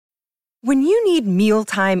When you need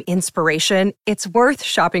mealtime inspiration, it's worth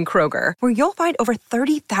shopping Kroger, where you'll find over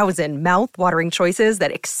 30,000 mouth-watering choices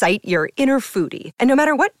that excite your inner foodie. And no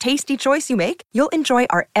matter what tasty choice you make, you'll enjoy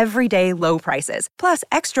our everyday low prices, plus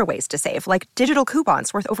extra ways to save, like digital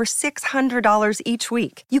coupons worth over $600 each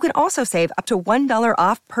week. You can also save up to $1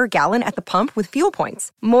 off per gallon at the pump with fuel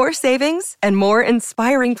points. More savings and more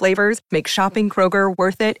inspiring flavors make shopping Kroger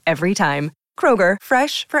worth it every time. Kroger,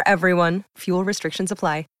 fresh for everyone. Fuel restrictions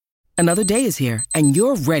apply. Another day is here, and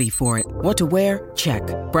you're ready for it. What to wear? Check.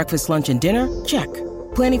 Breakfast, lunch, and dinner? Check.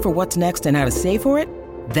 Planning for what's next and how to save for it?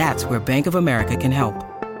 That's where Bank of America can help.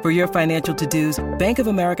 For your financial to-dos, Bank of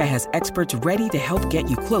America has experts ready to help get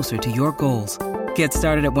you closer to your goals. Get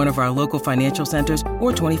started at one of our local financial centers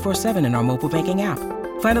or 24/7 in our mobile banking app.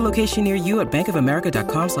 Find a location near you at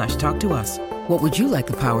bankofamerica.com/talktous. What would you like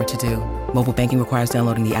the power to do? Mobile banking requires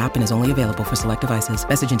downloading the app and is only available for select devices.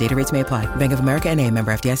 Message and data rates may apply. Bank of America N.A.,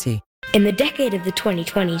 member FDIC. In the decade of the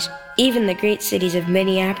 2020s, even the great cities of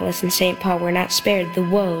Minneapolis and St. Paul were not spared the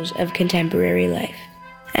woes of contemporary life.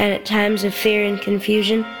 And at times of fear and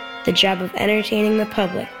confusion, the job of entertaining the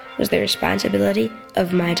public was the responsibility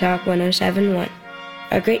of My Talk 1071,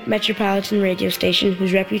 a great metropolitan radio station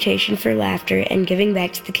whose reputation for laughter and giving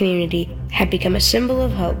back to the community had become a symbol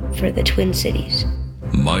of hope for the Twin Cities.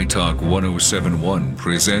 My Talk 1071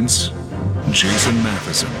 presents Jason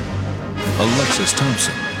Matheson, Alexis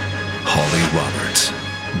Thompson, Holly Roberts.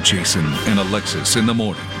 Jason and Alexis in the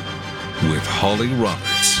morning with Holly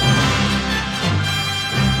Roberts.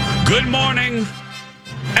 Good morning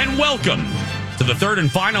and welcome to the third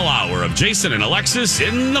and final hour of Jason and Alexis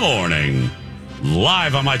in the morning.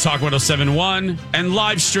 Live on My Talk 1071 and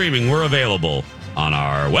live streaming. We're available on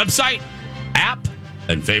our website, app,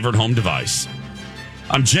 and favorite home device.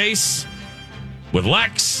 I'm Jace with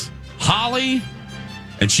Lex, Holly,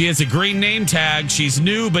 and she has a green name tag. She's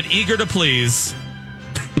new but eager to please.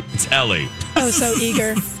 It's Ellie. Oh, so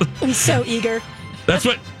eager. I'm so eager. That's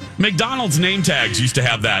what McDonald's name tags used to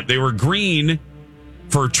have that. They were green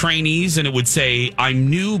for trainees, and it would say, I'm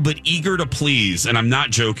new but eager to please, and I'm not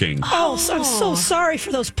joking. Oh, so I'm so sorry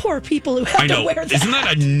for those poor people who have to wear that. Isn't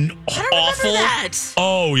that awful? That.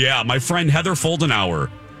 Oh, yeah. My friend Heather Foldenauer.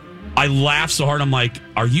 I laughed so hard. I'm like,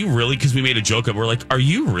 are you really? Because we made a joke of, we're like, are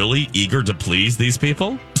you really eager to please these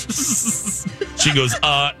people? She goes,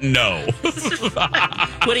 no.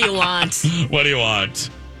 What do you want? What do you want?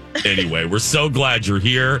 Anyway, we're so glad you're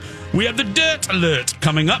here. We have the Dirt Alert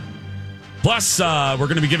coming up. Plus, we're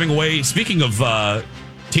going to be giving away, speaking of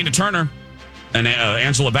Tina Turner and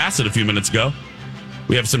Angela Bassett a few minutes ago,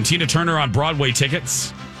 we have some Tina Turner on Broadway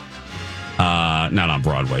tickets. Not on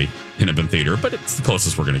Broadway, Hennepin Theater, but it's the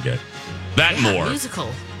closest we're going to get. That and more. Musical.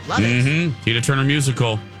 Love it. Tina Turner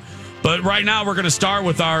musical. But right now, we're going to start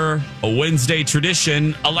with our Wednesday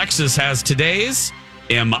tradition. Alexis has today's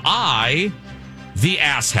Am I the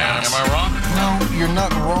Asshat? Am I wrong? No, you're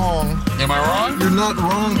not wrong. Am I wrong? You're not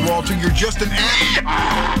wrong, Walter. You're just an ass. Am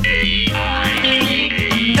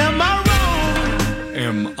I wrong?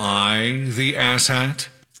 Am I the asshat?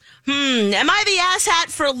 Am I the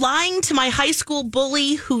asshat for lying to my high school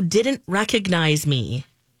bully who didn't recognize me?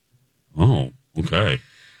 Oh, okay.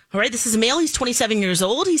 All right, this is a male. He's 27 years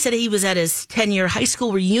old. He said he was at his 10-year high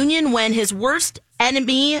school reunion when his worst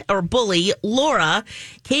enemy or bully, Laura,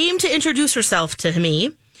 came to introduce herself to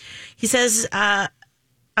me. He says, I'm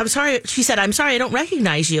sorry. She said, I'm sorry, I don't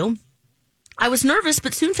recognize you. I was nervous,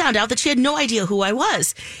 but soon found out that she had no idea who I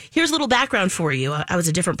was. Here's a little background for you. I was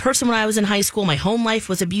a different person when I was in high school. My home life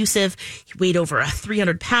was abusive. He weighed over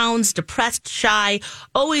 300 pounds, depressed, shy,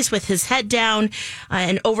 always with his head down,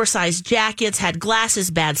 and oversized jackets, had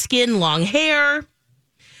glasses, bad skin, long hair.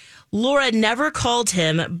 Laura never called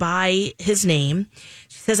him by his name.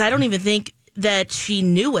 She says, I don't even think that she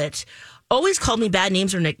knew it. Always called me bad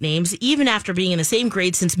names or nicknames, even after being in the same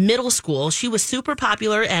grade since middle school. She was super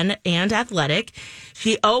popular and athletic.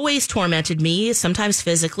 She always tormented me, sometimes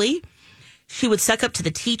physically. She would suck up to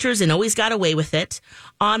the teachers and always got away with it.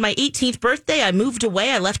 On my 18th birthday, I moved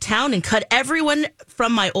away. I left town and cut everyone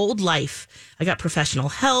from my old life. I got professional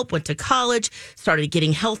help, went to college, started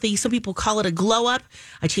getting healthy. Some people call it a glow up.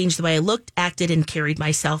 I changed the way I looked, acted, and carried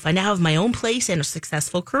myself. I now have my own place and a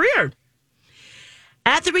successful career.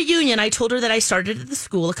 At the reunion, I told her that I started at the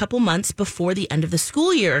school a couple months before the end of the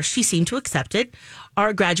school year. She seemed to accept it.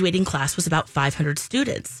 Our graduating class was about 500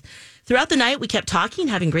 students. Throughout the night, we kept talking,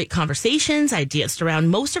 having great conversations. I danced around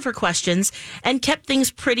most of her questions and kept things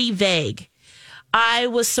pretty vague. I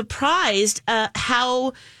was surprised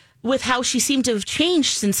how she seemed to have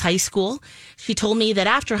changed since high school. She told me that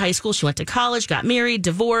after high school, she went to college, got married,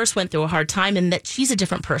 divorced, went through a hard time, and that she's a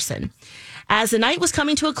different person. As the night was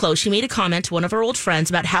coming to a close, she made a comment to one of her old friends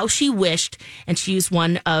about how she wished, and she used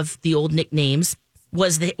one of the old nicknames,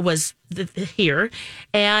 here.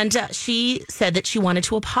 And she said that she wanted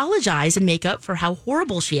to apologize and make up for how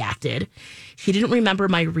horrible she acted. She didn't remember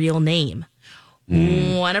my real name.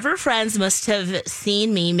 One of her friends must have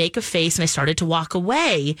seen me make a face, and I started to walk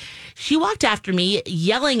away. She walked after me,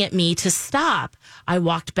 yelling at me to stop. I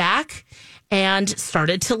walked back and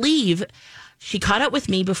started to leave. She caught up with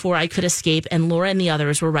me before I could escape, and Laura and the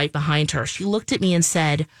others were right behind her. She looked at me and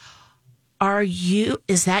said,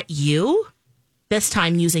 is that you? This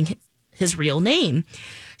time using his real name.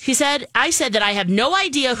 I said that I have no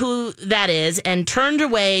idea who that is, and turned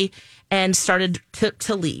away and started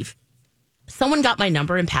to leave. Someone got my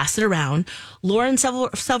number and passed it around. Laura and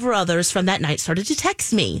several others from that night started to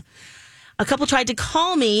text me. A couple tried to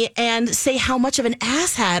call me and say how much of an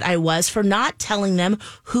asshat I was for not telling them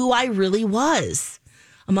who I really was.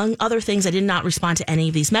 Among other things, I did not respond to any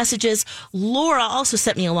of these messages. Laura also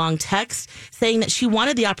sent me a long text saying that she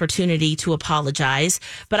wanted the opportunity to apologize,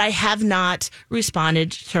 but I have not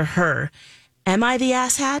responded to her. Am I the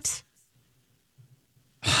asshat?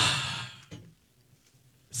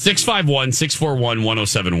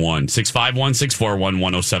 651-641-1071.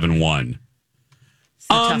 651-641-1071. It's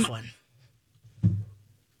a tough one.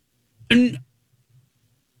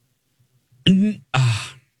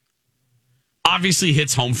 Obviously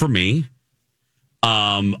hits home for me.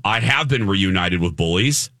 I have been reunited with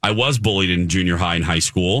bullies. I was bullied in junior high and high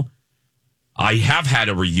school. I have had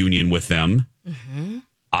a reunion with them. Mm-hmm.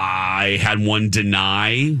 I had one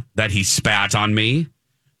deny that he spat on me.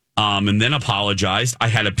 And then apologized. I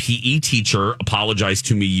had a PE teacher apologize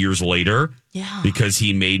to me years later because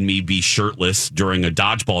he made me be shirtless during a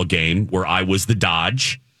dodgeball game where I was the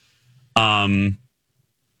dodge. I knew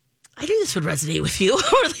this would resonate with you,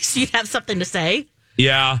 or at least you'd have something to say.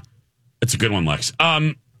 Yeah, it's a good one, Lex.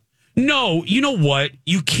 No, you know what?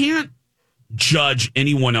 You can't judge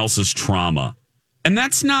anyone else's trauma. And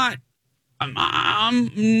that's not,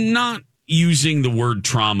 I'm not using the word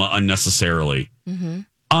trauma unnecessarily. Mm-hmm.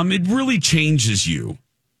 It really changes you.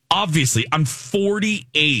 Obviously, I'm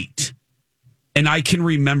 48 and I can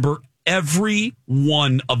remember every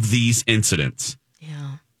one of these incidents. Yeah.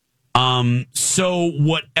 So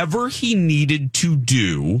whatever he needed to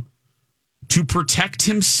do to protect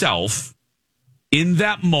himself in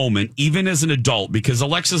that moment, even as an adult, because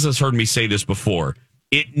Alexis has heard me say this before,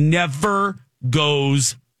 it never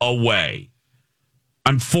goes away.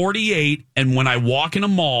 I'm 48, and when I walk in a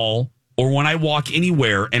mall or when I walk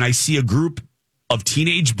anywhere and I see a group of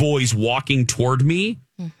teenage boys walking toward me,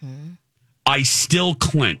 I still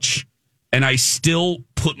clench and I still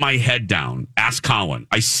put my head down. Ask Colin.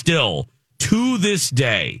 I still, to this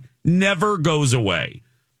day, never goes away.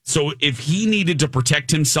 So if he needed to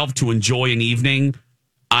protect himself to enjoy an evening,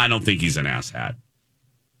 I don't think he's an asshat.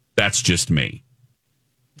 That's just me.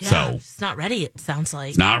 Yeah, so it's not ready, it sounds like.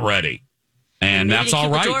 It's not ready. And maybe that's to keep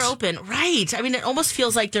all right. The door open. Right. I mean, it almost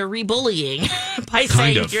feels like they're rebullying by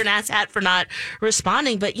saying you're an asshat for not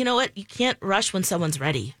responding. But you know what? You can't rush when someone's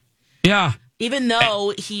ready. Yeah. Even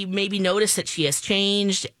though he maybe noticed that she has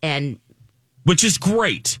changed, and which is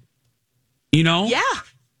great. You know? Yeah.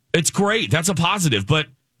 It's great. That's a positive. But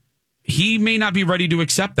he may not be ready to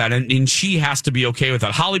accept that. And she has to be okay with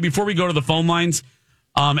that. Holly, before we go to the phone lines,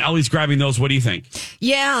 Ellie's grabbing those. What do you think?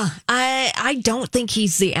 Yeah, I don't think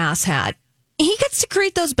he's the asshat. He gets to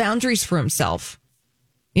create those boundaries for himself,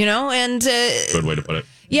 you know, and good way to put it.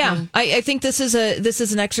 Yeah, mm-hmm. I think this is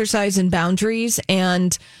an exercise in boundaries,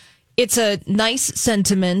 and it's a nice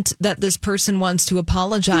sentiment that this person wants to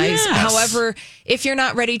apologize. Yes. However, if you're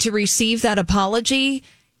not ready to receive that apology,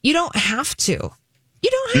 you don't have to.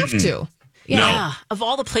 You don't have to. Yeah. No. Of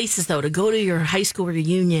all the places, though, to go to your high school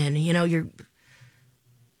reunion, you know,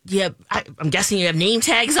 I'm guessing you have name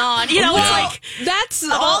tags on. You know, it's like that's of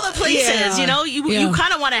all the places. You know, you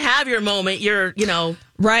kind of want to have your moment. Your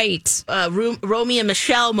right, Romy and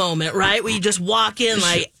Michelle moment, right, where you just walk in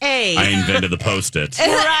like, hey, I invented the Post-it.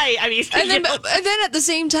 Right. I mean, and then at the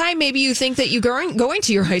same time, maybe you think that you going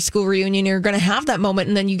to your high school reunion, you're going to have that moment,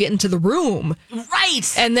 and then you get into the room,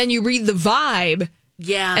 right, and then you read the vibe,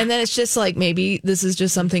 and then it's just like maybe this is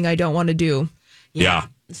just something I don't want to do. Yeah,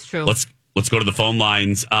 it's true. Let's go to the phone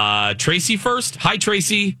lines. Tracy first. Hi,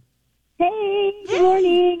 Tracy. Hey, good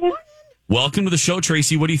morning. Welcome to the show,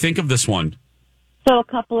 Tracy. What do you think of this one? So a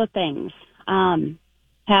couple of things.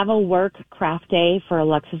 Have a work craft day for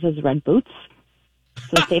Alexis's red boots.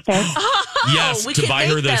 So stay fair. Yes, to buy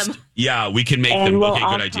her this. Them. Yeah, we can make and them. We'll okay,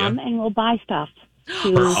 all good idea. Come and we'll buy stuff.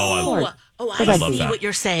 I see what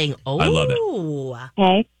you're saying. Oh, I love it.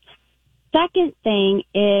 Okay. second thing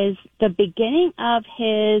is the beginning of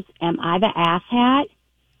his Am I the Asshat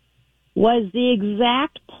was the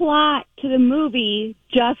exact plot to the movie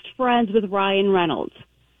Just Friends with Ryan Reynolds.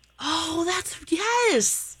 Oh,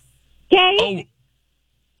 yes. Okay.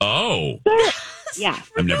 Oh. Third, yeah.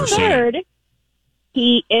 I've never seen Third, it.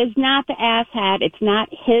 he is not the asshat. It's not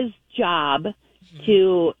his job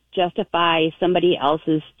to justify somebody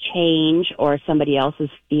else's change or somebody else's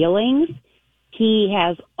feelings. He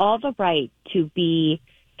has all the right to be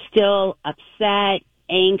still upset,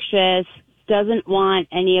 anxious, doesn't want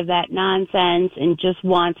any of that nonsense, and just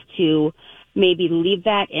wants to maybe leave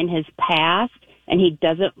that in his past. And he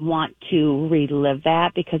doesn't want to relive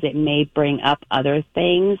that because it may bring up other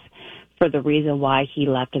things for the reason why he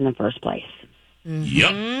left in the first place.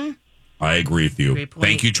 Yep. I agree with you.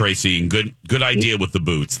 Thank you, Tracy. And good idea with the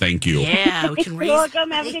boots. Thank you. Yeah, we can raise. You're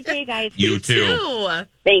welcome. Have a good day, guys. You too.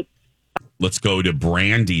 Thanks. Let's go to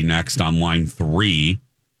Brandy next on line 3.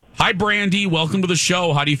 Hi, Brandy. Welcome to the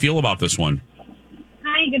show. How do you feel about this one?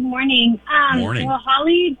 Hi, good morning. Morning. Well,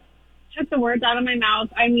 Holly took the words out of my mouth.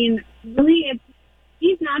 I mean, really,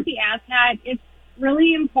 he's not the asshat. It's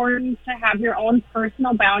really important to have your own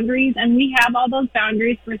personal boundaries, and we have all those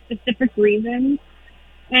boundaries for specific reasons.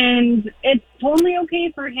 And it's totally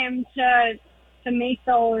okay for him to make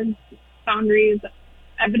those boundaries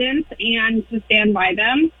evident and to stand by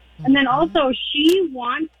them. And then also, she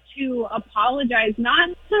wants to apologize, not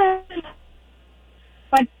to,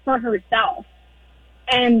 but for herself.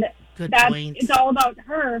 And it's all about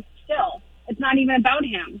her still. It's not even about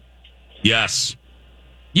him. Yes.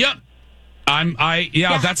 Yep.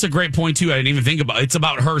 That's a great point too. I didn't even think about it. It's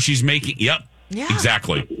about her. She's making. Yep. Yeah.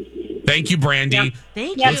 Exactly. Thank you, Brandy. Yep.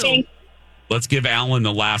 Thank you. Thanks. Let's give Alan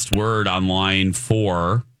the last word on line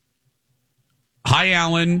 4. Hi,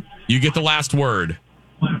 Alan. You get the last word.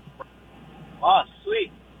 Oh,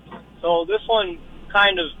 sweet. So this one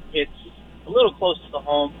it's a little close to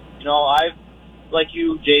home. You know, like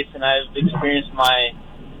you, Jason, I've experienced my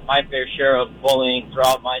fair share of bullying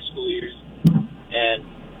throughout my school years. And,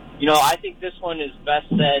 you know, I think this one is best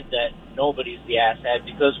said that nobody's the asshat,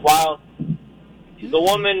 because while the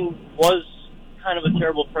woman was kind of a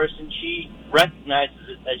terrible person, she recognizes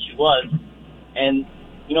it that she was. And,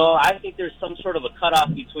 you know, I think there's some sort of a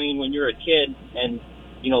cutoff between when you're a kid and,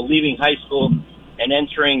 you know, leaving high school and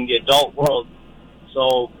entering the adult world.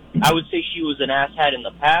 So I would say she was an asshat in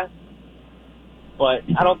the past, but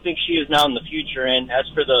I don't think she is now in the future. And as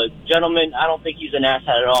for the gentleman, I don't think he's an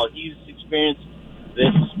asshat at all. He's experienced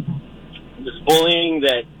this bullying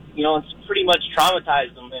that, you know, it's pretty much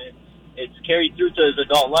traumatized him, and it's carried through to his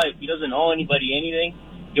adult life. He doesn't owe anybody anything.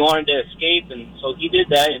 He wanted to escape, and so he did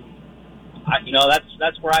that. And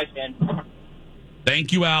that's where I stand.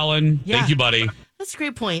 Thank you, Alan. Yeah. Thank you, buddy. That's a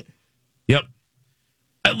great point. Yep.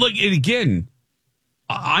 Look, and again,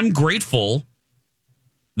 I'm grateful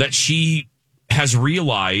that she has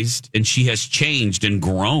realized and she has changed and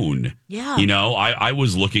grown. Yeah. You know, I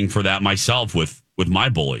was looking for that myself with my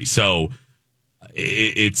bully. So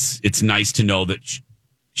it's nice to know that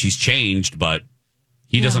she's changed, but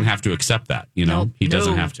he doesn't have to accept that. You know, he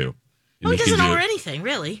doesn't have to. Well, he doesn't owe her anything,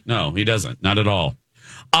 really. No, he doesn't. Not at all.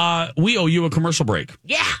 We owe you a commercial break.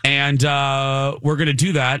 Yeah. And we're going to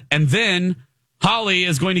do that. And then Holly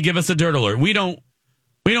is going to give us a dirt alert. We don't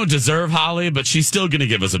deserve Holly, but she's still going to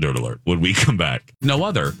give us a dirt alert when we come back. No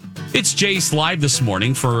other. It's Jace live this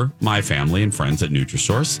morning for my family and friends at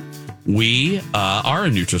Nutrisource. We are a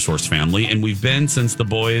Nutrisource family, and we've been since the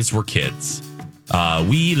boys were kids.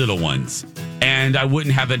 Wee little ones. And I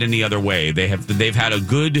wouldn't have it any other way. They've had a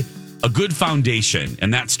good foundation,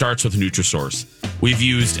 and that starts with Nutrisource. We've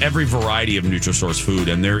used every variety of Nutrisource food,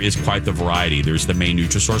 and there is quite the variety. There's the main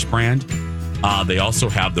Nutrisource brand. They also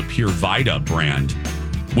have the Pure Vita brand,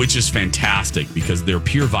 which is fantastic because their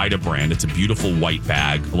Pure Vita brand, it's a beautiful white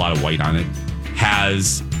bag, a lot of white on it,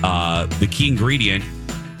 has the key ingredient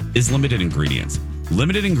is limited ingredients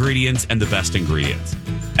and the best ingredients.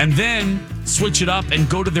 And then switch it up and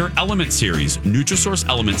go to their Element Series. Nutrisource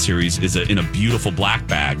Element Series is in a beautiful black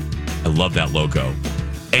bag. I love that logo.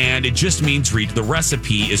 And it just means the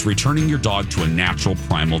recipe is returning your dog to a natural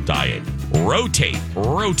primal diet. Rotate.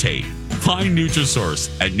 Find Nutrisource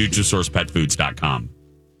at NutrisourcePetFoods.com.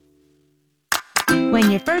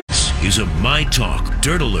 When you first is a My Talk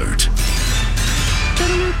Dirt Alert.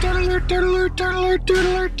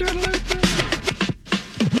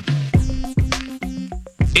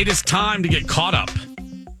 It is time to get caught up,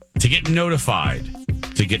 to get notified,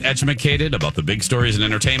 to get educated about the big stories in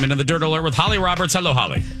entertainment and the Dirt Alert with Holly Roberts. Hello,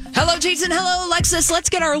 Holly. Hello, Jason. Hello, Alexis. Let's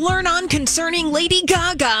get our learn on concerning Lady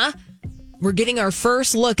Gaga. we're getting our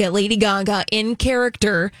first look at Lady Gaga in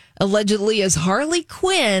character, allegedly as Harley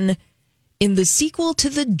Quinn, in the sequel to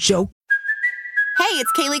The Joker. Hey,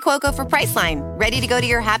 it's Kaylee Cuoco for Priceline. Ready to go to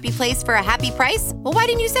your happy place for a happy price? Well, why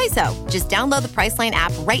didn't you say so? Just download the Priceline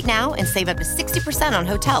app right now and save up to 60% on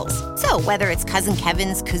hotels. So whether it's Cousin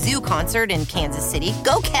Kevin's Kazoo Concert in Kansas City,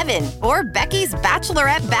 go Kevin, or Becky's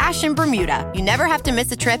Bachelorette Bash in Bermuda, you never have to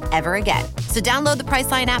miss a trip ever again. So download the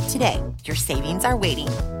Priceline app today. Your savings are waiting.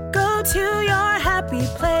 Go to your happy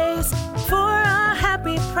place for a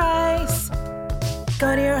happy price.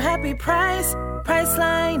 Go to your happy price,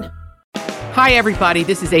 Priceline. Hi, everybody.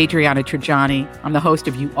 This is Adriana Trajani. I'm the host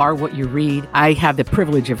of You Are What You Read. I have the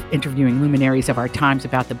privilege of interviewing luminaries of our times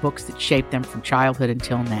about the books that shaped them from childhood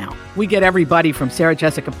until now. We get everybody from Sarah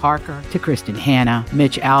Jessica Parker to Kristen Hanna,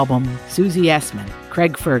 Mitch Albom, Susie Essman,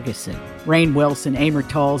 Craig Ferguson, Rainn Wilson, Amor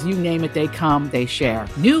Tolls, you name it, they come, they share.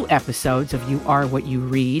 New episodes of You Are What You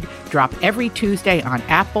Read drop every Tuesday on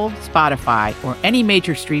Apple, Spotify, or any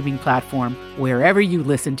major streaming platform wherever you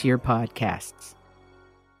listen to your podcasts.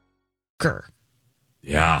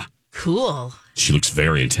 Yeah. Cool. She looks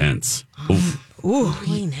very intense. Ooh.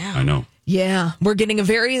 I know. Yeah, we're getting a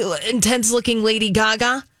very intense-looking Lady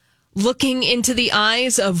Gaga looking into the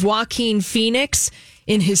eyes of Joaquin Phoenix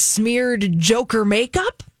in his smeared Joker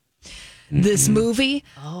makeup. This movie.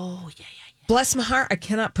 Oh, yeah. Bless my heart, I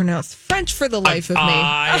cannot pronounce French for the life of me.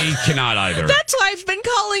 I cannot either. That's why I've been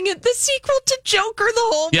calling it the sequel to Joker the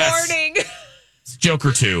whole morning. It's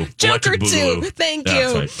Joker 2. Joker Electric 2. Boogaloo. Thank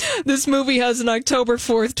That's you. right. This movie has an October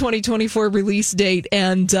 4th, 2024 release date.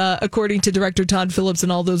 And according to director Todd Phillips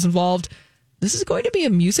and all those involved, this is going to be a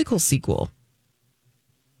musical sequel.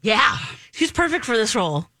 Yeah. She's perfect for this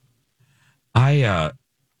role. I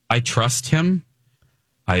trust him.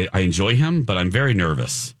 I enjoy him, but I'm very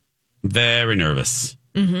nervous. Very nervous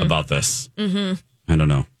about this. I don't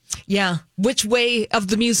know. Yeah. Which way of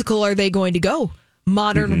the musical are they going to go?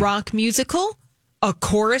 Modern rock musical? A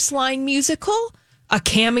chorus line musical? A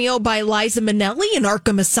cameo by Liza Minnelli in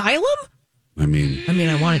Arkham Asylum? I mean,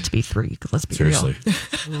 I want it to be 3. Let's be seriously.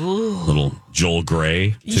 real. Little Joel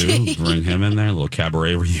Gray, too. Bring him in there. A little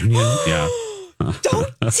cabaret reunion. Yeah.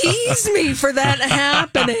 Don't tease me for that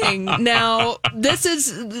happening. Now,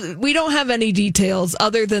 we don't have any details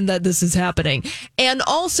other than that this is happening. And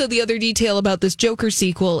also the other detail about this Joker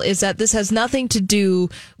sequel is that this has nothing to do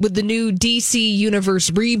with the new DC Universe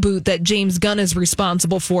reboot that James Gunn is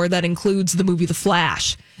responsible for that includes the movie The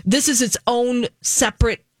Flash. This is its own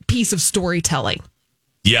separate piece of storytelling.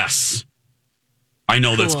 Yes. I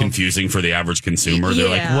know that's confusing for the average consumer. They're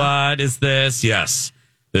like, what is this? Yes.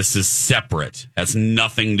 This is separate. Has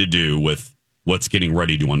nothing to do with what's getting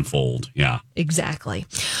ready to unfold. Yeah. Exactly.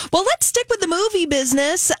 Well, let's stick with the movie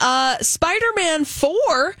business. Spider-Man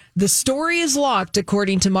 4, the story is locked,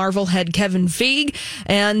 according to Marvel head Kevin Feige.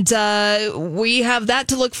 And we have that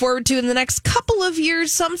to look forward to in the next couple of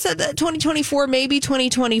years. Some said that 2024, maybe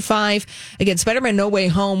 2025. Again, Spider-Man No Way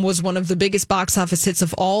Home was one of the biggest box office hits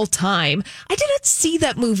of all time. I didn't see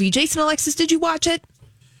that movie. Jason, Alexis, did you watch it?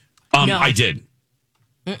 No. I did.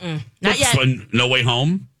 Not yet. No Way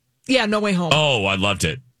Home? Yeah, No Way Home. Oh, I loved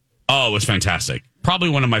it. Oh, it was fantastic. Probably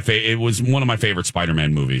one of my it was one of my favorite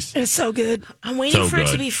Spider-Man movies. It's so good. I'm waiting for it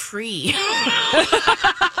to be free.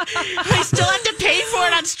 I still have to pay for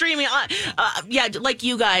it on streaming. Yeah, like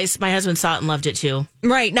you guys, my husband saw it and loved it too.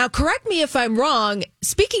 Right. Now, correct me if I'm wrong.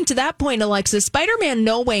 Speaking to that point, Alexis, Spider-Man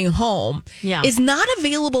No Way Home is not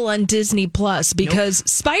available on Disney Plus because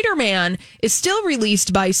Spider-Man is still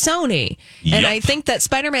released by Sony. And I think that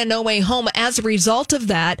Spider-Man No Way Home, as a result of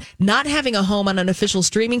that, not having a home on an official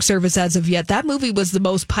streaming service as of yet, that movie was the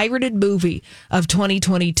most pirated movie of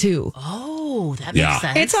 2022. Oh, that makes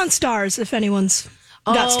sense. It's on Stars if anyone's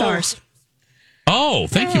got Stars. Oh,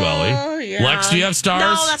 thank you, Ellie. Yeah. Lex, do you have Stars?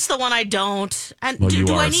 No, that's the one I don't. And Well, do you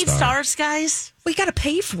are I a need star. Stars, guys? We got to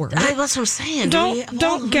pay for it. That's what I'm saying.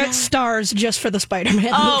 Don't get Stars just for the Spider-Man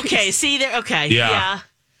Oh, movies. okay. See there. Okay. Yeah.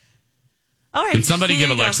 All right. Can somebody There give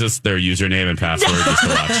you go. Alexis their username and password just to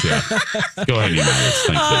watch? Yeah. Go ahead, Alex.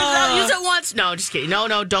 Thank you. Use it once. No, just kidding.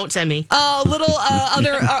 No, don't send me. Little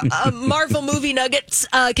other Marvel movie nuggets.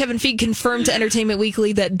 Kevin Feige confirmed to Entertainment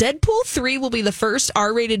Weekly that Deadpool 3 will be the first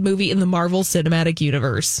R-rated movie in the Marvel Cinematic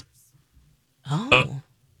Universe. Oh,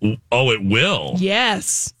 it will?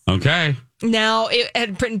 Yes. Okay. Now, it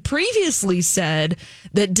had been previously said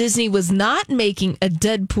that Disney was not making a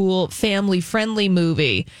Deadpool family-friendly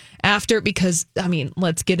movie because,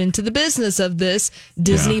 let's get into the business of this.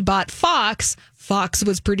 Disney bought Fox. Fox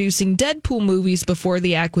was producing Deadpool movies before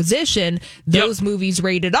the acquisition. Those movies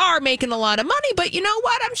rated R, making a lot of money. But you know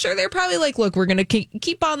what? I'm sure they're probably like, look, we're going to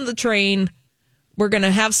keep on the train. We're going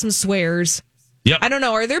to have some swears. Yep. I don't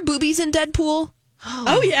know. Are there boobies in Deadpool?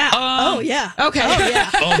 Oh, yeah. Oh, yeah. Okay. Oh, yeah.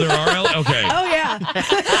 Oh, there are? Okay. Oh, yeah.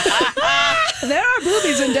 There are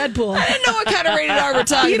boobies in Deadpool. I didn't know what kind of rated R we're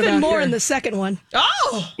talking about. Even more here. in the second one.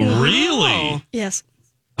 Oh. Really? Yes.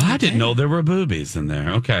 I didn't know there were boobies in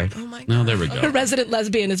there. Okay. Oh, my God. No, there we go. A resident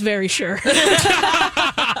lesbian is very sure.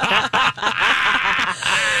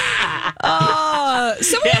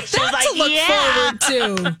 So we have that to look forward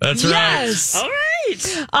to. That's right. Yes. All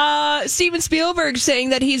right. Steven Spielberg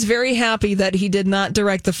saying that he's very happy that he did not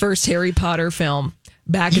direct the first Harry Potter film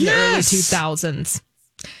back in the early 2000s.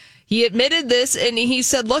 He admitted this, and he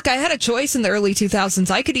said, look, I had a choice in the early 2000s.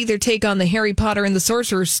 I could either take on the Harry Potter and the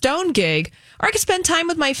Sorcerer's Stone gig, or I could spend time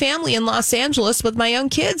with my family in Los Angeles with my young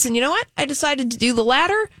kids. And you know what? I decided to do the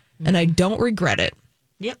latter, and I don't regret it.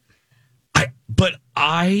 Yep. But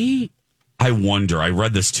I wonder, I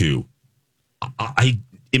read this too.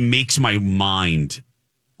 It makes my mind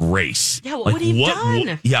race. Yeah, what would he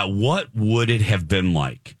have done? What would it have been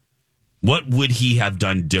like? What would he have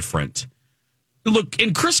done different? Look,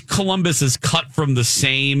 and Chris Columbus is cut from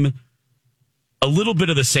a little bit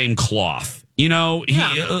of the same cloth. You know,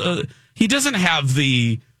 he doesn't have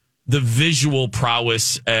the visual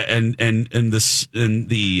prowess and the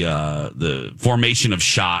formation of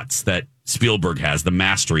shots that Spielberg has, the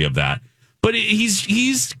mastery of that. But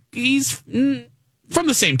he's from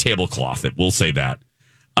the same tablecloth. We'll say that.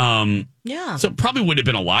 Yeah. So it probably would have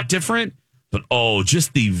been a lot different. But,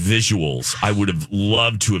 just the visuals. I would have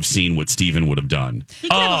loved to have seen what Steven would have done. He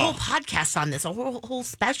could have a whole podcast on this, a whole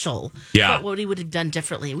special. Yeah. What he would have done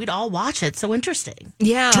differently. We'd all watch it. So interesting.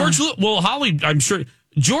 Yeah. Holly, I'm sure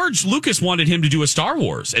George Lucas wanted him to do a Star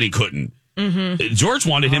Wars, and he couldn't. Mm-hmm. George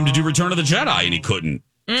wanted him to do Return of the Jedi, and he couldn't.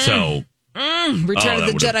 So... Return of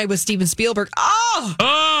the Jedi with Steven Spielberg.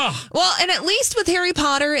 Well, and at least with Harry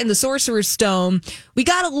Potter and the Sorcerer's Stone, we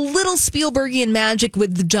got a little Spielbergian magic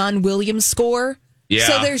with the John Williams score. Yeah.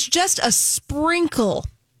 So there's just a sprinkle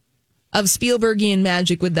of Spielbergian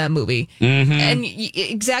magic with that movie. Mm-hmm. And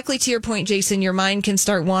exactly to your point, Jason, your mind can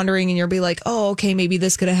start wandering and you'll be like, oh, okay, maybe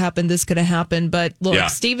this could have happened. But look,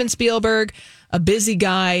 Steven Spielberg, a busy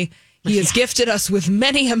guy. He has gifted us with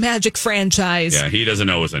many a magic franchise. Yeah, he doesn't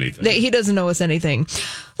owe us anything.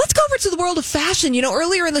 Let's go over to the world of fashion. You know,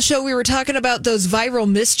 earlier in the show, we were talking about those viral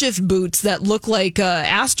mischief boots that look like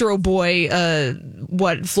Astro Boy,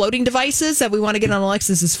 floating devices that we want to get on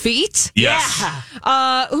Alexis's feet? Yes. Yeah.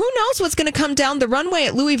 Who knows what's going to come down the runway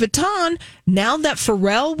at Louis Vuitton now that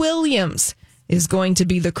Pharrell Williams is going to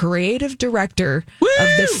be the creative director of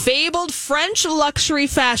the fabled French luxury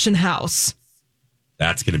fashion house.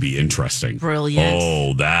 That's going to be interesting. Brilliant.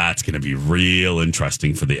 Oh, that's going to be real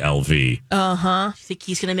interesting for the LV. Uh-huh. You think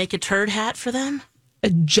he's going to make a turd hat for them? A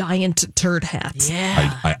giant turd hat.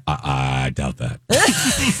 Yeah. I doubt that.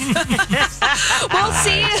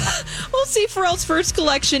 We'll see Pharrell's first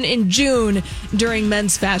collection in June during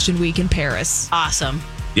Men's Fashion Week in Paris. Awesome.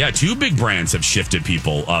 Yeah, two big brands have shifted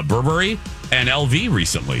people, Burberry and LV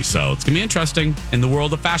recently. So it's going to be interesting in the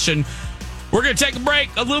world of fashion. We're going to take a break.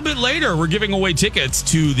 A little bit later, we're giving away tickets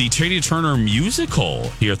to the Tina Turner musical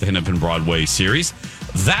here at the Hennepin Broadway series.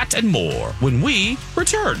 That and more when we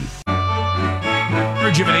return.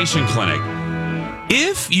 Rejuvenation Clinic.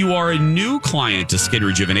 If you are a new client to Skin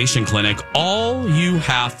Rejuvenation Clinic, all you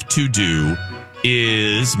have to do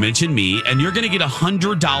is mention me, and you're going to get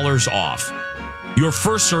 $100 off your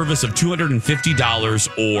first service of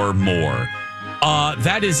 $250 or more.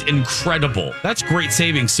 That is incredible. That's great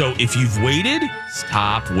savings. So if you've waited,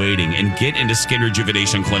 stop waiting and get into Skin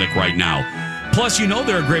Rejuvenation Clinic right now. Plus, you know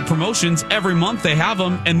there are great promotions. Every month they have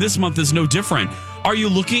them, and this month is no different. Are you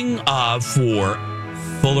looking for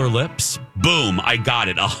fuller lips? Boom, I got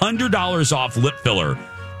it. $100 off lip filler.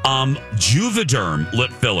 Juvederm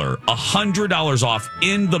lip filler, $100 off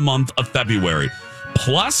in the month of February.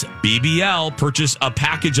 Plus BBL, purchase a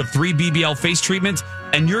package of 3 BBL face treatments,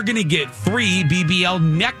 and you're going to get 3 BBL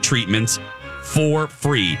neck treatments for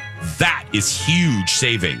free. That is huge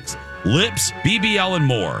savings. Lips, BBL, and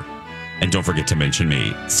more. And don't forget to mention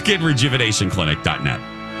me, skinrejuvenationclinic.net.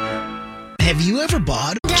 Have you ever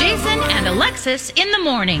bought? Jason and Alexis in the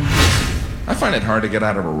morning. I find it hard to get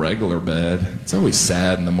out of a regular bed. It's always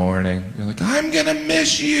sad in the morning. You're like, I'm going to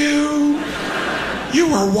miss you. You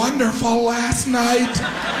were wonderful last night.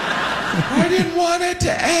 I didn't want it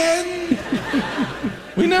to end.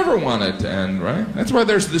 We never want it to end, right? That's why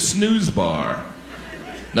there's the snooze bar.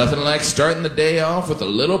 Nothing like starting the day off with a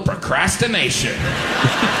little procrastination.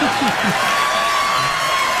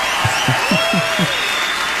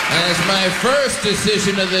 As my first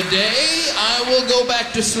decision of the day, I will go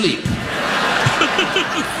back to sleep.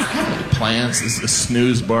 How many plans. This is a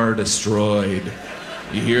snooze bar destroyed.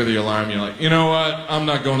 You hear the alarm, you're like, you know what? I'm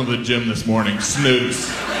not going to the gym this morning. Snooze.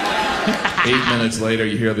 8 minutes later,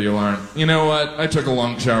 you hear the alarm. You know what? I took a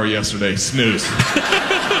long shower yesterday. Snooze.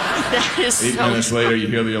 That is 8 minutes later, you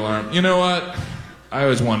hear the alarm. You know what? I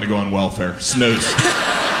always wanted to go on welfare. Snooze.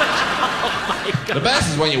 The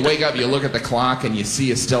best is when you wake up, you look at the clock, and you see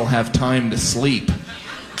you still have time to sleep.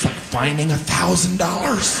 It's like finding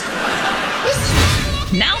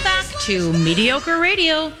 $1,000. Now back to mediocre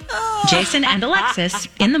radio. Jason and Alexis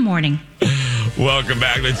in the morning. Welcome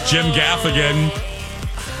back. It's Jim Gaffigan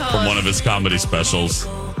from one of his comedy specials. I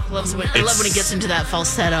love when he gets into that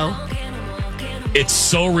falsetto. It's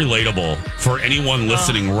so relatable for anyone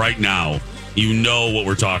listening right now. You know what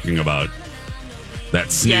we're talking about.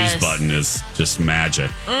 That snooze button is just magic.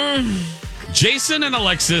 Jason and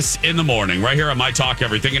Alexis in the morning, right here on My Talk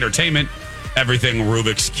Everything Entertainment, Everything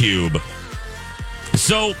Rubik's Cube.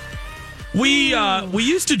 So we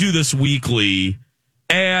used to do this weekly,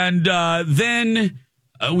 and then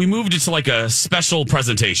we moved it to like a special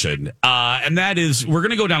presentation, and that is we're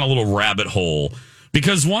going to go down a little rabbit hole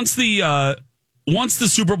because once the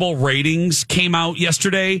Super Bowl ratings came out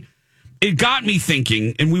yesterday, it got me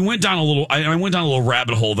thinking, and I went down a little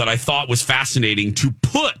rabbit hole that I thought was fascinating to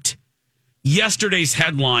put yesterday's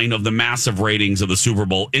headline of the massive ratings of the Super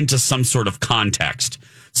Bowl into some sort of context.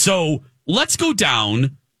 So let's go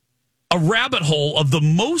down a rabbit hole of the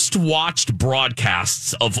most watched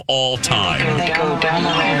broadcasts of all time. Here they go down the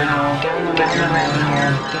rabbit hole, down the rabbit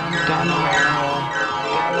hole, down the rabbit hole,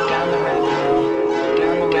 down the rabbit hole.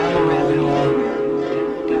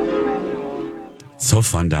 So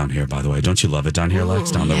fun down here, by the way. Don't you love it down here,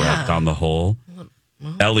 Lex? Down the hole.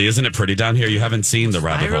 Ellie, isn't it pretty down here? You haven't seen the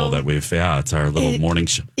rabbit hole that we've... Yeah, it's our little morning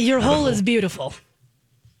show. Your hole is beautiful.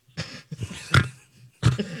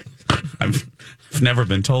 I've never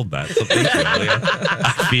been told that. So thank you, Ellie.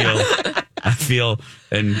 I feel,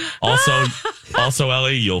 and also,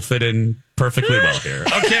 Ellie, you'll fit in perfectly well here.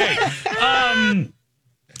 Okay.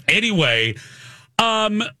 Anyway,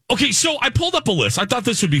 okay, so I pulled up a list. I thought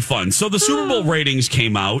this would be fun. So the Super Bowl ratings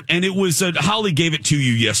came out, and it was, Holly gave it to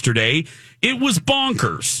you yesterday. It was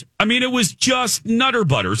bonkers. I mean, it was just nutter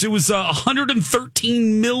butters. It was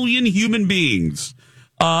 113 million human beings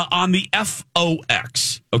on the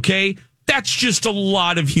FOX, okay? That's just a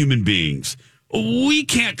lot of human beings. We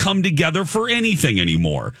can't come together for anything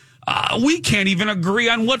anymore. We can't even agree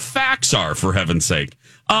on what facts are, for heaven's sake.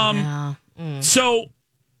 So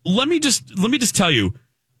let me just tell you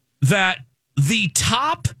that the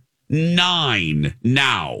top 9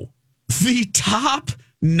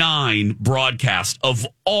 broadcasts of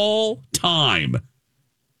all time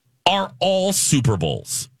are all Super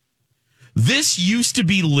Bowls. This used to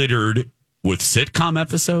be littered with sitcom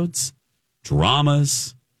episodes,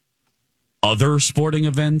 dramas, other sporting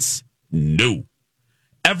events. No.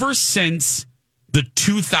 Ever since the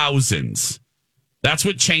 2000s, that's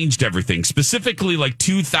what changed everything. Specifically like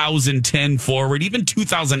 2010 forward, even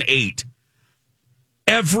 2008.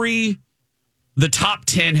 The top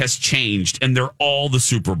 10 has changed, and they're all the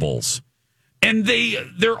Super Bowls. And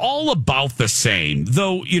they're all about the same,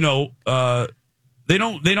 though, they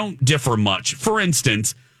don't differ much. For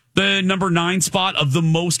instance, the number 9 spot of the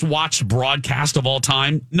most watched broadcast of all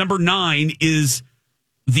time, number 9 is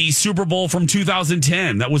the Super Bowl from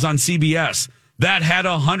 2010 that was on CBS. That had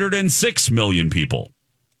 106 million people,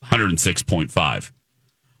 106.5.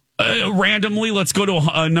 Randomly, let's go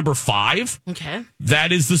to number 5. Okay.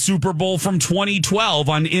 That is the Super Bowl from 2012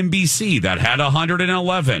 on NBC. That had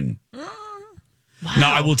 111. Wow.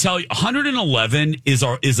 Now, I will tell you, 111 is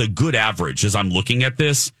a good average as I'm looking at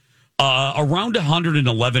this. Around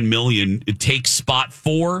 111 million, it takes spot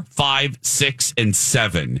 4, 5, 6, and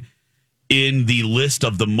 7 in the list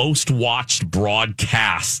of the most watched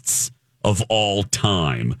broadcasts of all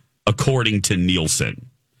time, according to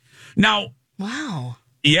Nielsen. Now, wow.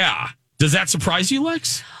 Yeah. Does that surprise you,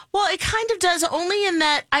 Lex? Well, it kind of does, only in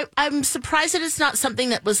that I'm surprised that it's not something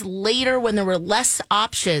that was later when there were less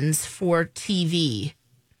options for TV.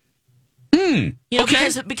 Okay.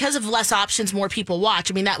 Because of less options, more people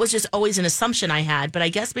watch. I mean, that was just always an assumption I had, but I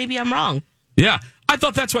guess maybe I'm wrong. Yeah. I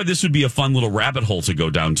thought that's why this would be a fun little rabbit hole to go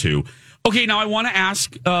down to. Okay, now I want to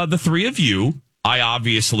ask the three of you. I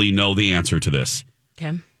obviously know the answer to this.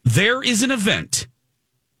 Okay. There is an event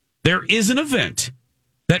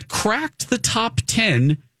that cracked the top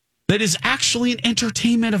 10 that is actually an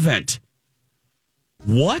entertainment event.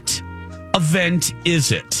 What event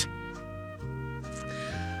is it?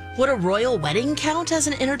 Would a royal wedding count as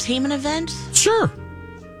an entertainment event? Sure.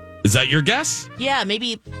 Is that your guess? Yeah,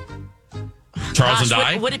 maybe. Charles and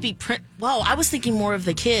Di? Would it be... Well, I was thinking more of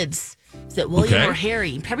the kids. Is it William Okay. or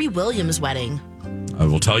Harry? Probably William's wedding. I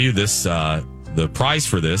will tell you this: the prize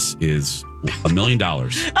for this is $1 million.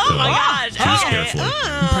 Oh my gosh! Choose carefully.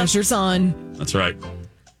 Pressure's on. That's right.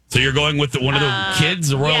 So you're going with one of the kids,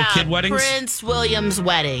 the royal kid weddings? Prince William's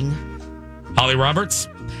wedding. Holly Roberts?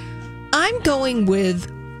 I'm going with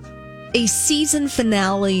a season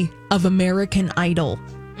finale of American Idol.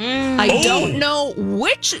 I don't know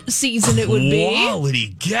which season it would be,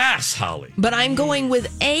 Quality guess, Holly. but I'm going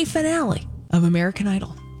with a finale of American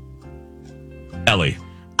Idol. Ellie.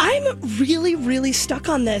 I'm really, really stuck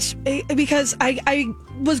on this because I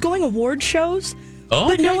was going award shows,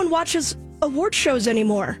 but no one watches award shows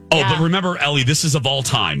anymore. Oh, but remember, Ellie, this is of all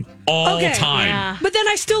time. All time. Yeah. But then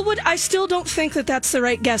I still don't think that that's the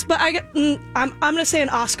right guess. But I'm going to say an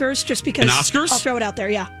Oscars just because. An Oscars? I'll throw it out there,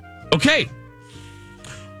 yeah. Okay.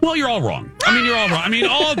 Well, you're all wrong. You're all wrong.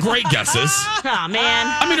 All great guesses. Oh,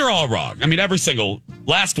 man. You're all wrong. Every single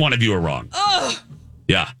last one of you are wrong.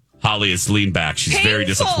 Yeah. Holly has leaned back. She's very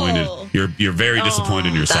disappointed. You're very disappointed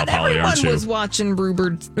in yourself, Holly, aren't Everyone you? was watching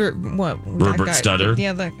Rupert, or what? Rupert Studdard?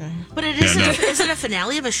 Yeah, that guy. But it Yeah, no. isn't a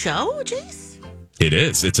finale of a show, Jace? It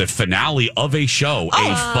is. It's a finale of a show.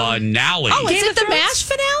 A finale. Oh, is it the MASH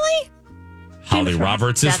finale? Holly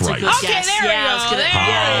Roberts is That's a right. good guess. there we go. I was gonna-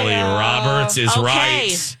 Holly Roberts is Okay.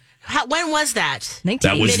 right. When was that?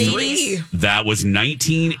 That was 1983. That was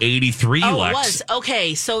 1983, Oh, Lex. it was.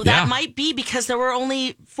 Okay, so that Yeah. might be because there were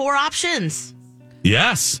only 4 options.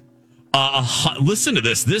 Yes. Listen to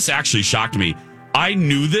this. This actually shocked me. I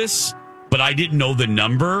knew this, but I didn't know the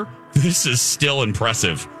number. This is still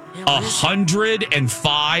impressive.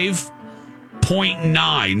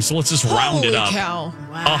 105.9. So let's just round it Holy up. cow.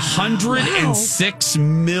 106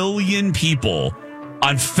 million people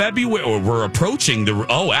on February. Or we're approaching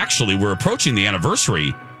we're approaching the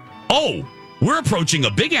anniversary. Oh, we're approaching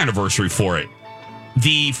a big anniversary for it.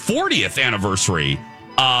 The 40th anniversary.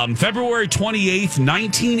 February 28th,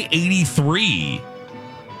 1983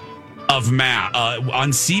 of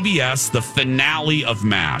on CBS, the finale of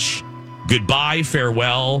MASH. Goodbye,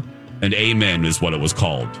 farewell, and amen is what it was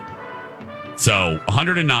called. So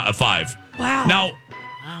 105. Wow.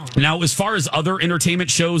 Now, as far as other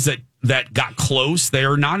entertainment shows that got close, they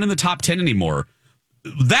are not in the top 10 anymore.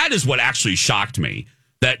 That is what actually shocked me,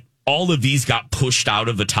 that all of these got pushed out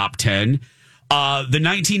of the top 10. The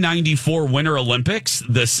 1994 Winter Olympics,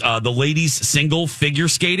 the ladies single figure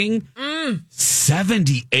skating,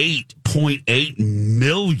 78.8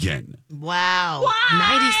 million. Wow.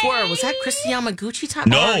 94. Was that Christy Yamaguchi top?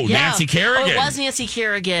 No, Nancy Kerrigan. Oh, it was Nancy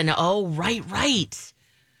Kerrigan. Oh, right.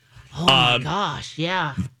 Oh, my gosh.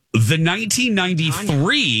 Yeah. The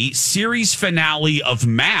 1993 series finale of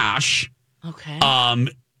MASH, Okay.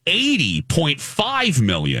 80.5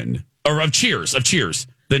 million, or of Cheers. The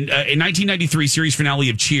 1993 series finale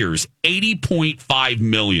of Cheers, 80.5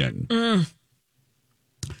 million.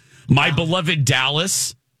 My beloved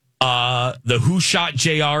Dallas, the Who Shot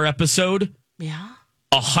JR episode,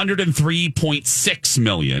 103.6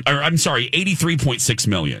 million. Or I'm sorry, 83.6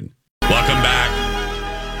 million. Welcome back.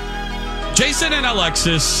 Jason and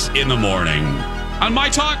Alexis in the morning. On My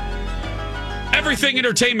Talk, everything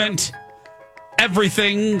entertainment,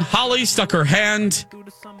 everything. Holly stuck her hand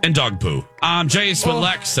in dog poo. I'm Jason with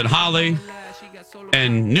Lex and Holly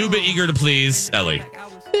and new but eager to please Ellie.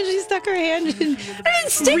 She stuck her hand in. I didn't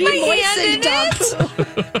stick my hand in it.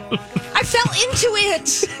 I fell into it.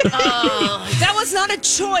 That was not a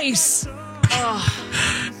choice.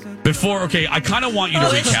 Before, I kind of want you to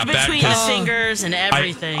recap that. Between the fingers and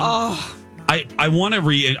everything. I want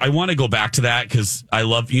to go back to that because I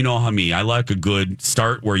love, you know how me, I like a good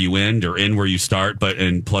start where you end or end where you start,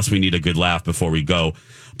 and plus we need a good laugh before we go.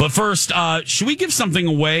 But first, should we give something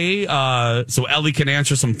away so Ellie can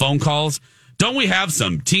answer some phone calls? Don't we have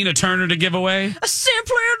some Tina Turner to give away?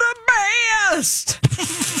 Simply the best.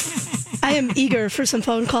 I am eager for some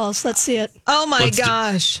phone calls. Let's see it. Oh my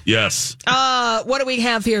gosh. Yes. What do we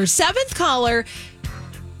have here? 7th caller.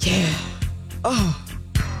 Yeah. Oh.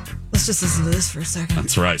 Let's just listen to this for a second.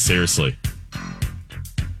 That's right. Seriously.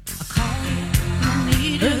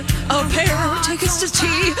 A pair of tickets to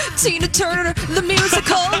Tina Turner, the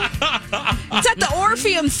musical. It's at the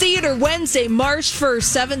Orpheum Theater Wednesday, March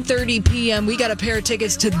 1st, 7:30 p.m. We got a pair of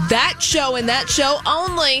tickets to that show and that show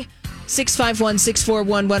only.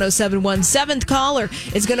 651-641-1071. 7th caller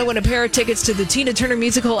is going to win a pair of tickets to the Tina Turner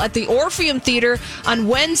musical at the Orpheum Theater on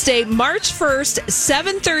Wednesday, March 1st,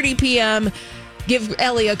 7:30 p.m. Give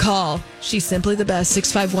Ellie a call. She's simply the best.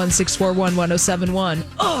 651-641-1071.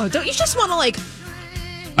 Oh, don't you just want to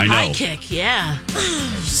I know. High kick, yeah.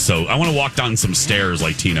 So I want to walk down some stairs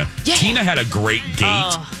like Tina. Yeah. Tina had a great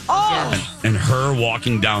gait. And her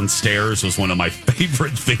walking downstairs was one of my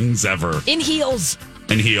favorite things ever. In heels.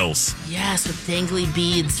 In heels. Yes, with dangly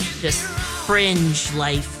beads. Just fringe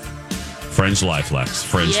life. Fringe life, Lex.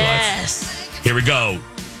 Fringe yes. life. Here we go.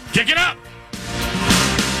 Kick it up.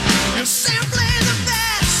 You're simply the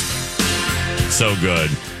best. So good.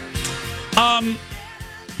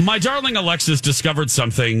 My darling Alexis discovered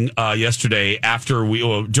something yesterday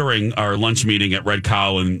during our lunch meeting at Red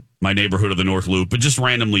Cow in my neighborhood of the North Loop, but just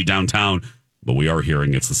randomly downtown. But we are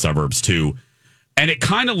hearing it's the suburbs too. And it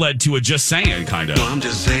kind of led to a just saying, kind of. I'm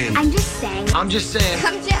just saying. I'm just saying. I'm just saying.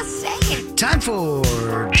 I'm just saying. Time for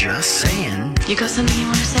just saying. You got something you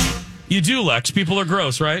want to say? You do, Lex. People are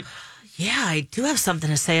gross, right? Yeah, I do have something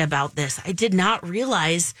to say about this. I did not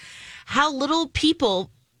realize how little people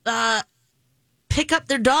pick up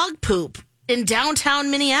their dog poop in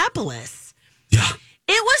downtown Minneapolis. Yeah.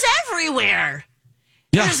 It was everywhere.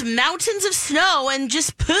 Yeah. There's mountains of snow and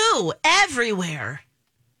just poo everywhere.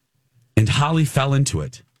 And Holly fell into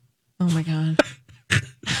it. Oh, my God.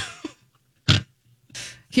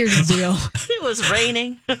 Here's the deal. It was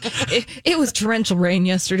raining. It was torrential rain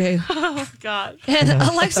yesterday. Oh, God. And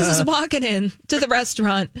Alexis was walking in to the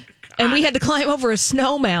restaurant, and we had to climb over a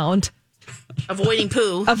snow mound. Avoiding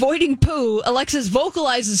poo. Avoiding poo. Alexis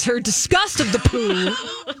vocalizes her disgust of the poo.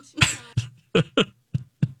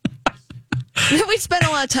 Then we spend a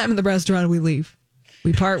lot of time in the restaurant and we leave.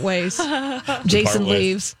 We part ways. Jason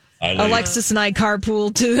leaves. Alexis and I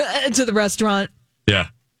carpool to the restaurant. Yeah.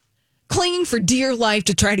 Clinging for dear life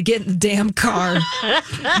to try to get in the damn car.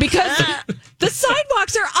 Because the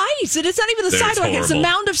sidewalks are ice. And it's not even the sidewalk. Horrible. It's a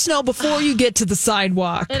mound of snow before you get to the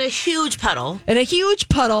sidewalk. And a huge puddle.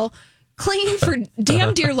 Clinging for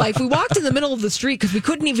damn dear life. We walked in the middle of the street because we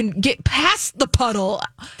couldn't even get past the puddle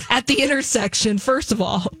at the intersection, first of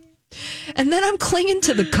all. And then I'm clinging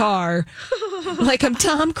to the car like I'm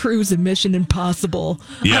Tom Cruise in Mission Impossible.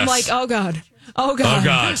 Yes. I'm like, oh, God. Oh, God. Oh,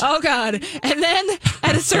 God. Oh, God. And then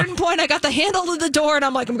at a certain point, I got the handle to the door, and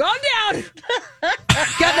I'm like, I'm going down.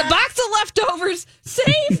 Got the box of leftovers.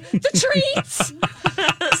 Save the treats.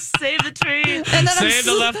 Save the treats. And then Save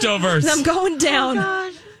the leftovers. I'm going down.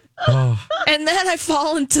 Oh, Oh. And then I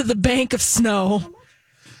fall into the bank of snow.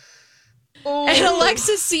 Oh. And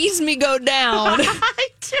Alexis sees me go down. I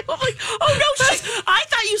do. I'm like, oh no, I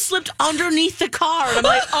thought you slipped underneath the car. And I'm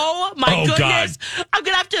like, oh my goodness. God. I'm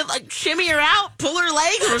going to have to like shimmy her out, pull her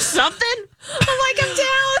legs or something. I'm like, I'm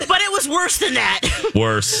down. But it was worse than that.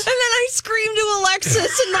 Worse. And then I screamed to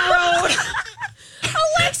Alexis in the road.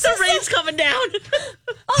 Alexis. The rain's coming down.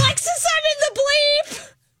 Alexis, I'm in the bleep.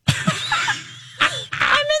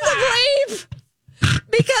 I'm in the bleep.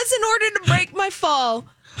 Because in order to break my fall,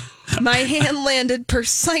 my hand landed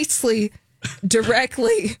precisely,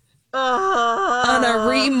 directly on a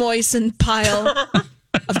re-moistened pile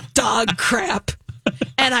of dog crap.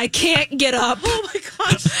 And I can't get up. Oh my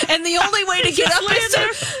gosh. And the only way to get up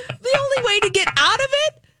the only way to get out of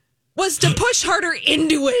it was to push harder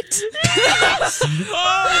into it.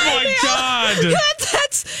 Oh my God.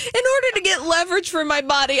 That's in order to get leverage for my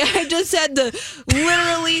body, I just had to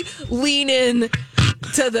literally lean in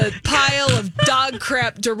to the pile of dog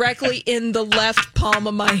crap directly in the left palm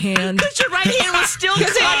of my hand. Because your right hand was still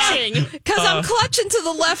clutching. Because I'm clutching to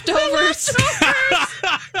the leftovers.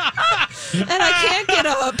 And I can't get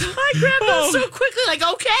up. I grabbed them so quickly, like,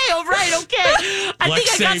 okay, all right, okay. I think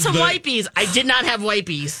I got some wipies. I did not have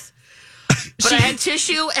wipies. But I had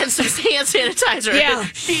tissue and some hand sanitizer. Yeah.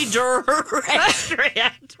 She direct.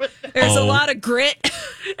 There's a lot of grit.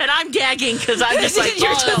 And I'm gagging because I'm just like,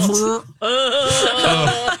 oh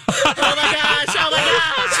my gosh.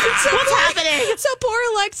 What's happening? So poor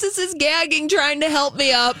Alexis is gagging, trying to help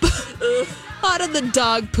me up out of the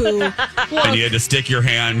dog poo. And you had to stick your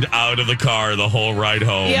hand out of the car the whole ride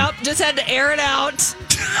home. Yep, just had to air it out.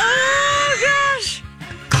 Oh, gosh.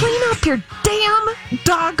 Clean up your damn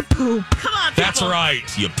dog poop. Come on, people. That's right,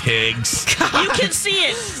 you pigs. You can see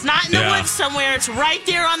it. It's not in the woods somewhere. It's right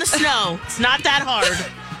there on the snow. It's not that hard.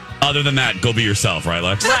 Other than that, go be yourself, right,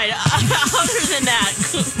 Lex? Right. Other than that,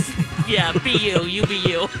 yeah, be you. You be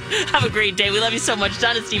you. Have a great day. We love you so much.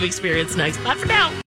 Don and Steve Experience next. Bye for now.